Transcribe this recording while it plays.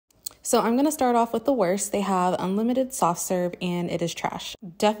So I'm going to start off with the worst. They have unlimited soft serve and it is trash.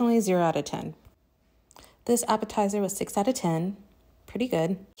 Definitely 0 out of 10. This appetizer was 6 out of 10. Pretty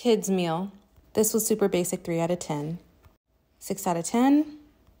good. Kids meal. This was super basic, 3 out of 10. 6 out of 10.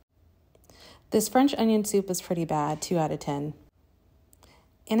 This French onion soup was pretty bad, 2 out of 10.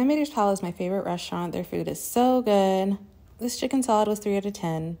 Animator's Palace is my favorite restaurant. Their food is so good. This chicken salad was 3 out of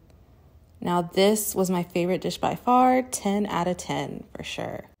 10. Now this was my favorite dish by far, 10 out of 10 for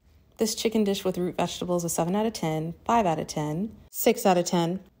sure. This chicken dish with root vegetables was 7 out of 10, 5 out of 10, 6 out of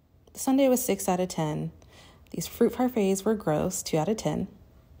 10. The sundae was 6 out of 10. These fruit parfaits were gross, 2 out of 10.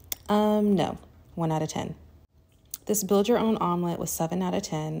 No, 1 out of 10. This build your own omelet was 7 out of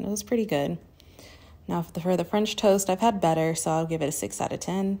 10. It was pretty good. Now for the French toast, I've had better, so I'll give it a 6 out of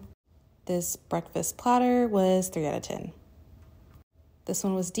 10. This breakfast platter was 3 out of 10. This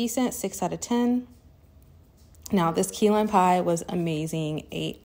one was decent, 6 out of 10. Now this key lime pie was amazing, 8